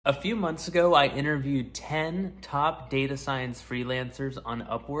A few months ago, I interviewed 10 top data science freelancers on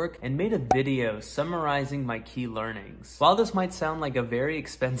Upwork and made a video summarizing my key learnings. While this might sound like a very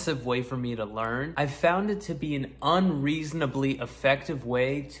expensive way for me to learn, I've found it to be an unreasonably effective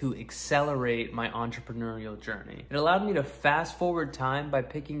way to accelerate my entrepreneurial journey. It allowed me to fast forward time by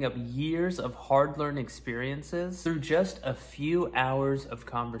picking up years of hard-learned experiences through just a few hours of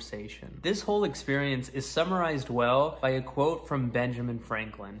conversation. This whole experience is summarized well by a quote from Benjamin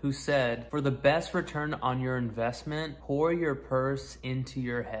Franklin, who said, "For the best return on your investment, pour your purse into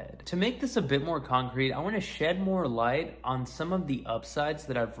your head." To make this a bit more concrete, I want to shed more light on some of the upsides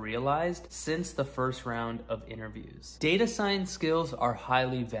that I've realized since the first round of interviews. Data science skills are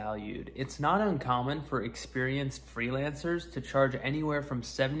highly valued. It's not uncommon for experienced freelancers to charge anywhere from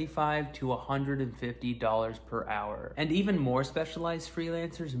 $75 to $150 per hour. And even more specialized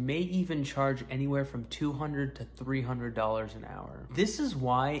freelancers may even charge anywhere from $200 to $300 an hour. This is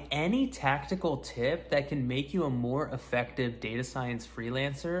why any tactical tip that can make you a more effective data science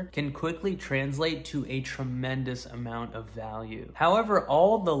freelancer can quickly translate to a tremendous amount of value. However,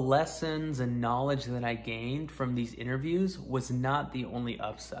 all the lessons and knowledge that I gained from these interviews was not the only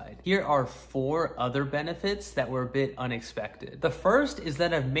upside. Here are 4 other benefits that were a bit unexpected. The first is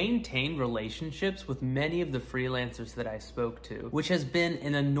that I've maintained relationships with many of the freelancers that I spoke to, which has been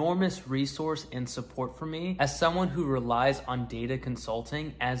an enormous resource and support for me as someone who relies on data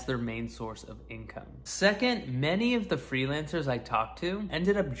consulting as their main source of income. Second, many of the freelancers I talked to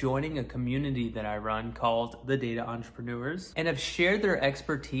ended up joining a community that I run called the Data Entrepreneurs and have shared their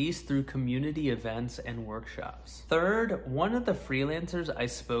expertise through community events and workshops. Third, one of the freelancers I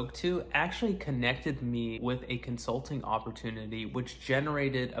spoke to actually connected me with a consulting opportunity which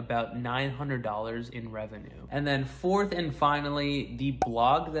generated about $900 in revenue. And then fourth and finally, the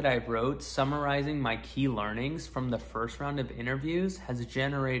blog that I wrote summarizing my key learnings from the first round of interviews has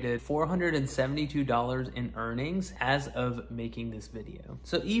generated $472 in earnings as of making this video.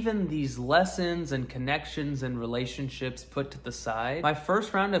 So even these lessons and connections and relationships put to the side, my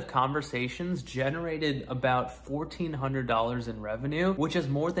first round of conversations generated about $1,400 in revenue, which is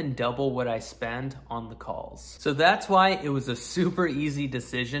more than double what I spent on the calls. So that's why it was a super easy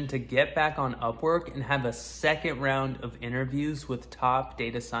decision to get back on Upwork and have a second round of interviews with top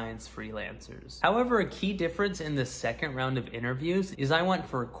data science freelancers. However, a key difference in the second round of interviews is I went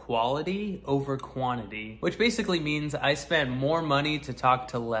for quality over quantity, which basically means I spent more money to talk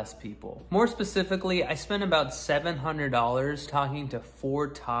to less people. More specifically, I spent about $700 talking to 4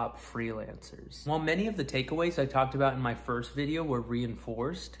 top freelancers. While many of the takeaways I talked about in my first video were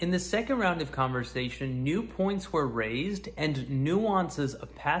reinforced, in the second round of conversation, new points were raised and nuances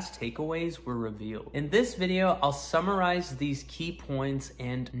of past takeaways were revealed. In this video, I'll summarize these key points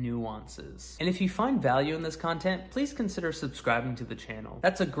and nuances. And if you find value in this content, please consider subscribing to the channel.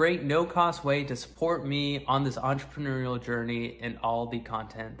 That's a great no-cost way to support me on this entrepreneurial journey and all the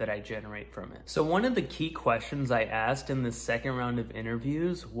content that I generate from it. So one of the key questions I asked in the second round of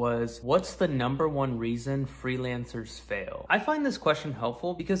interviews was, what's the #1 reason freelancers fail? I find this question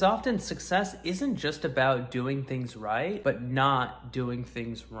helpful because often success isn't just about doing things right, but not doing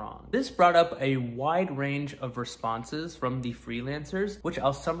things wrong. This brought up a wide range of responses from the freelancers, which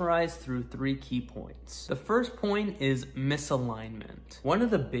I'll summarize through 3 key points. The first point is misalignment. One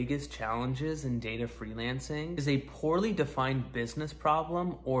of the biggest challenges in data freelancing is a poorly defined business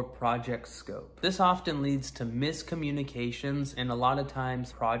problem or project scope. This often leads to miscommunications and a lot of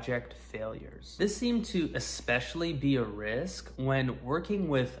times project failures. This seemed to especially be a risk when working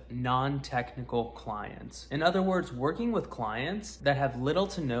with non-technical clients. In other words, working with clients that have little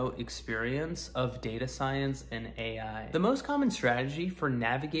to no experience of data science and AI. The most common strategy for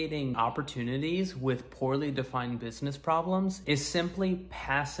navigating opportunities with poorly defined business problems is simply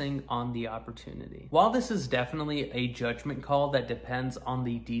passing on the opportunity. While this is definitely a judgment call that depends on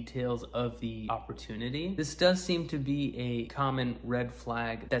the details of the opportunity, this does seem to be a common red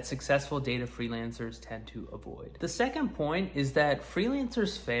flag that successful data freelancers tend to avoid. The second point is that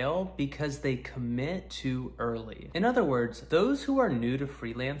freelancers fail because they commit too early. In other words, those who are new to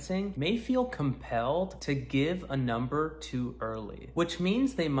freelancing may feel compelled to give a number too early, which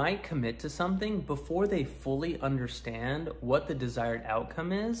means they might commit to something before they fully understand what the desired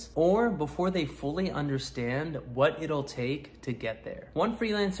outcome is, or before they fully understand what it'll take to get there. One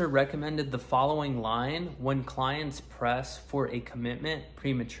freelancer recommended the following line when clients press for a commitment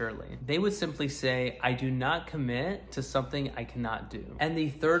prematurely. They would simply say, "I do not commit to something I cannot do." And the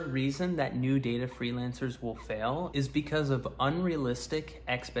third reason that new data freelancers will fail is because of unrealistic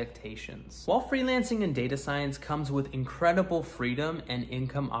expectations. While freelancing in data science comes with incredible freedom and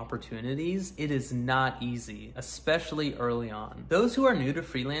income opportunities, it is not easy, especially early on. Those Those who are new to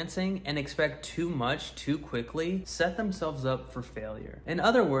freelancing and expect too much too quickly set themselves up for failure. In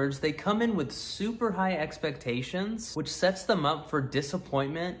other words, they come in with super high expectations, which sets them up for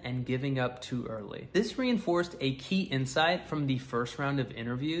disappointment and giving up too early. This reinforced a key insight from the first round of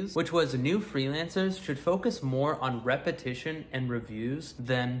interviews, which was new freelancers should focus more on repetition and reviews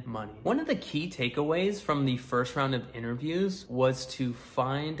than money. One of the key takeaways from the first round of interviews was to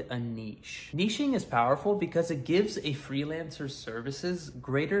find a niche. Niching is powerful because it gives a freelancer's services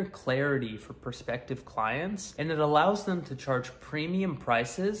greater clarity for prospective clients, and it allows them to charge premium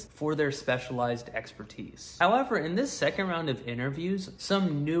prices for their specialized expertise. However, in this second round of interviews,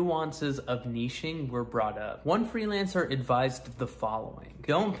 some nuances of niching were brought up. One freelancer advised the following: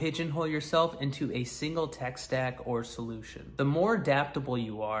 don't pigeonhole yourself into a single tech stack or solution. The more adaptable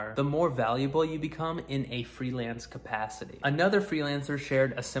you are, the more valuable you become in a freelance capacity. Another freelancer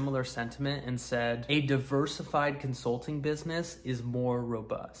shared a similar sentiment and said, a diversified consulting business is more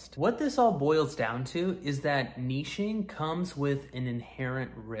robust. What this all boils down to is that niching comes with an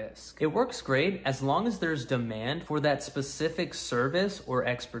inherent risk. It works great as long as there's demand for that specific service or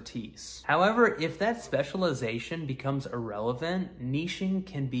expertise. However, if that specialization becomes irrelevant, niching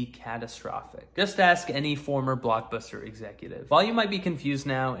can be catastrophic. Just ask any former Blockbuster executive. While you might be confused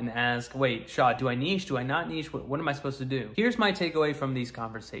now and ask, wait, Shaw, do I niche? Do I not niche? What am I supposed to do? Here's my takeaway from these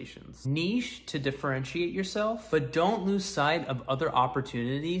conversations. Niche to differentiate yourself, but don't lose sight of other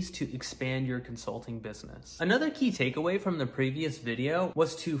opportunities to expand your consulting business. Another key takeaway from the previous video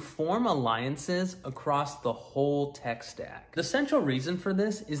was to form alliances across the whole tech stack. The central reason for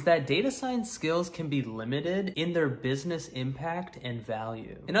this is that data science skills can be limited in their business impact and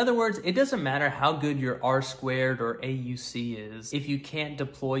value. In other words, it doesn't matter how good your R squared or AUC is if you can't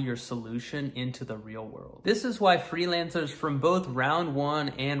deploy your solution into the real world. This is why freelancers from both round 1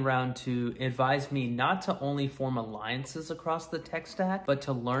 and round 2 advised me not to only form alliances across the tech stack, but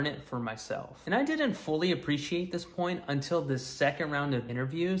to learn it for myself. And I didn't fully appreciate this point until this second round of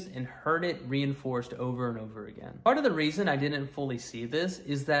interviews and heard it reinforced over and over again. Part of the reason I didn't fully see this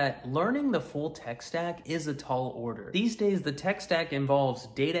is that learning the full tech stack is a tall order. These days, the tech stack involves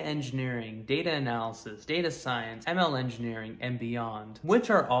data engineering, data analysis, data science, ML engineering, and beyond, which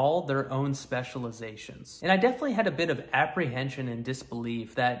are all their own specializations. And I definitely had a bit of apprehension and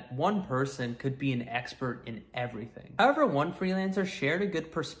disbelief that one person could be an expert in everything. However, one freelancer shared a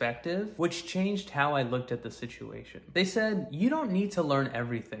good perspective, which changed how I looked at the situation. They said, you don't need to learn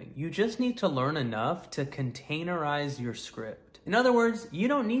everything. You just need to learn enough to containerize your script. In other words, you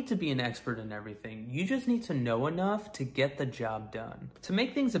don't need to be an expert in everything. You just need to know enough to get the job done. To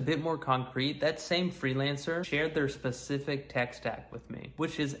make things a bit more concrete, that same freelancer shared their specific tech stack with me,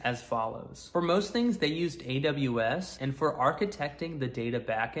 which is as follows. For most things, they used AWS, and for architecting the data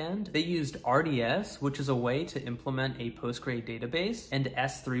backend, they used RDS, which is a way to implement a Postgre database, and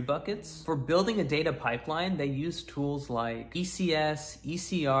S3 buckets. For building a data pipeline, they used tools like ECS,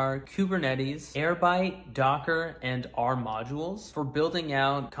 ECR, Kubernetes, Airbyte, Docker, and R modules. For building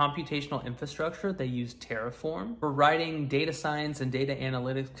out computational infrastructure, they use Terraform. For writing data science and data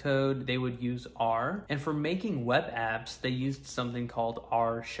analytics code, they would use R. And for making web apps, they used something called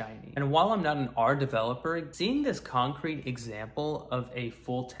R Shiny. And while I'm not an R developer, seeing this concrete example of a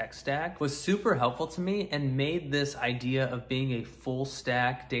full tech stack was super helpful to me and made this idea of being a full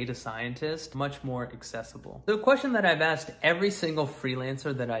stack data scientist much more accessible. The question that I've asked every single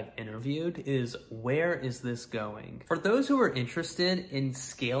freelancer that I've interviewed is, where is this going? For those who are interested in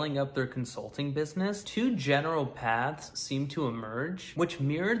scaling up their consulting business, two general paths seem to emerge, which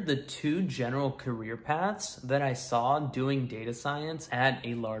mirrored the two general career paths that I saw doing data science at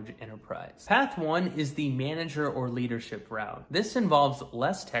a large enterprise. Path 1 is the manager or leadership route. This involves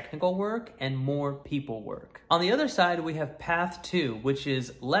less technical work and more people work. On the other side, we have path 2, which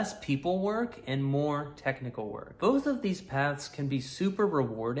is less people work and more technical work. Both of these paths can be super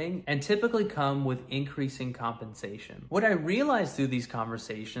rewarding and typically come with increasing compensation. What I realized through these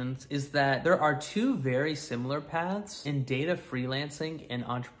conversations is that there are two very similar paths in data freelancing and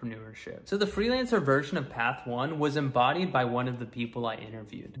entrepreneurship. So the freelancer version of path 1 was embodied by one of the people I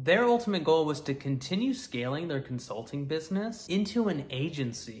interviewed. Their ultimate goal was to continue scaling their consulting business into an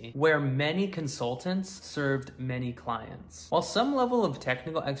agency where many consultants served many clients. While some level of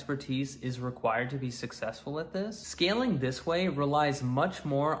technical expertise is required to be successful at this, scaling this way relies much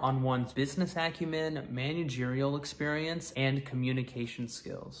more on one's business acumen, managerial experience, and communication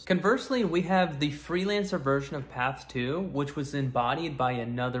skills. Conversely, we have the freelancer version of Path 2, which was embodied by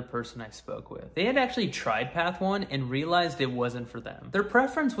another person I spoke with. They had actually tried Path 1 and realized it wasn't for them. Their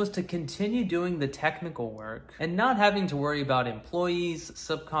preference was to continue doing the technical work and not having to worry about employees,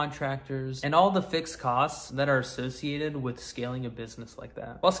 subcontractors, and all the fixed costs that are associated with scaling a business like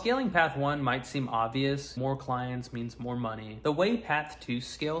that. While scaling Path 1 might seem obvious, more clients means more money, the way Path 2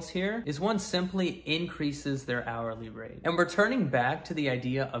 scales here is one simply increases their hourly rate. And returning back to the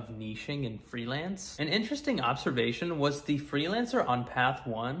idea of niching in freelance, an interesting observation was the freelancer on Path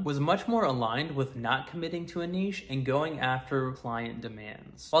 1 was much more aligned with not committing to a niche and going after client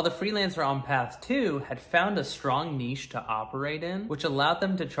demands, while the freelancer on Path 2 had found a strong niche to operate in, which allowed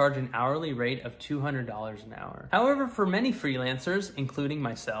them to charge an hourly rate of $200 an hour. However, for many freelancers, including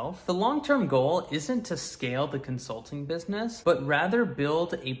myself, the long-term goal isn't to scale the consulting business, but rather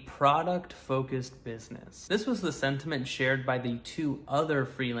build a product-focused business. This was the sentiment shared by the two other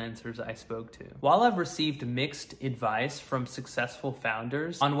freelancers I spoke to. While I've received mixed advice from successful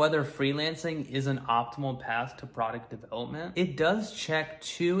founders on whether freelancing is an optimal path to product development, it does check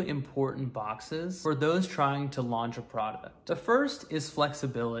two important boxes for those trying to launch a product. The first is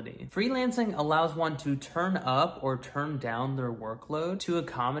flexibility. Freelancing allows one to turn up or turn down their workload to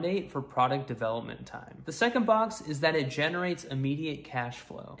accommodate for product development time. The second box is that it generates immediate cash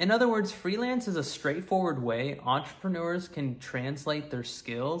flow. In other words, freelance is a straightforward way entrepreneurs can translate their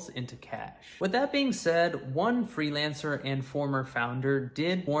skills into cash. With that being said, one freelancer and former founder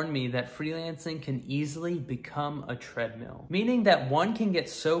did warn me that freelancing can easily become a treadmill, meaning that one can get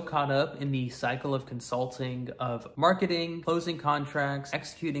so caught up in the cycle of consulting, of marketing, closing contracts,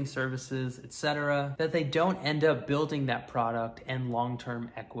 executing services, etc., that they don't end up building that product and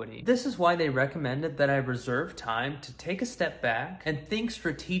long-term equity. This is why they recommended that I reserve time to take a step back and think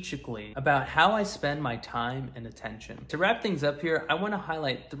strategically about how I spend my time and attention. To wrap things up here, I want to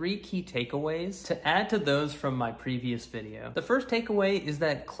highlight 3 key takeaways to add to those from my previous video. The first takeaway is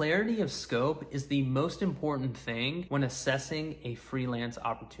that clarity of scope is the most important thing when assessing a freelance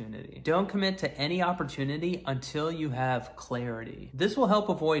opportunity. Don't commit to any opportunity until you have clarity. This will help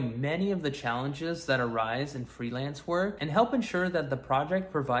avoid many of the challenges that arise in freelance work and help ensure that the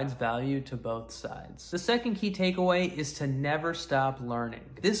project provides value to both sides. The second key takeaway is to never stop learning.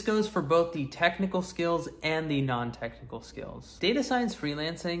 This goes for both the technical skills and the non-technical skills. Data science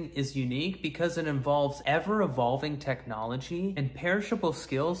freelancing is unique because it involves ever-evolving technology and perishable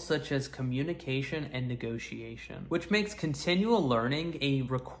skills such as communication and negotiation, which makes continual learning a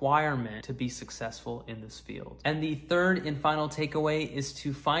requirement to be successful in this field. And the third and final takeaway is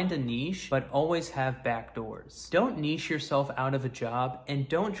to find a niche, but always have back doors. Don't niche yourself out of a job and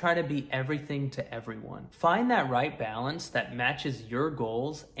don't try to be everything to everyone. Find that right balance that matches your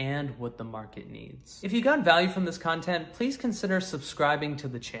goals and what the market needs. If you got value from this content, please consider subscribing to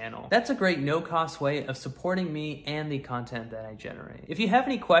the channel. That's a great no-cost way of supporting me and the content that I generate. If you have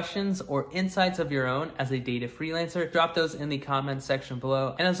any questions or insights of your own as a data freelancer, drop those in the comments section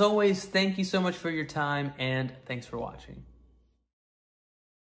below. And as always, thank you so much for your time and thanks for watching.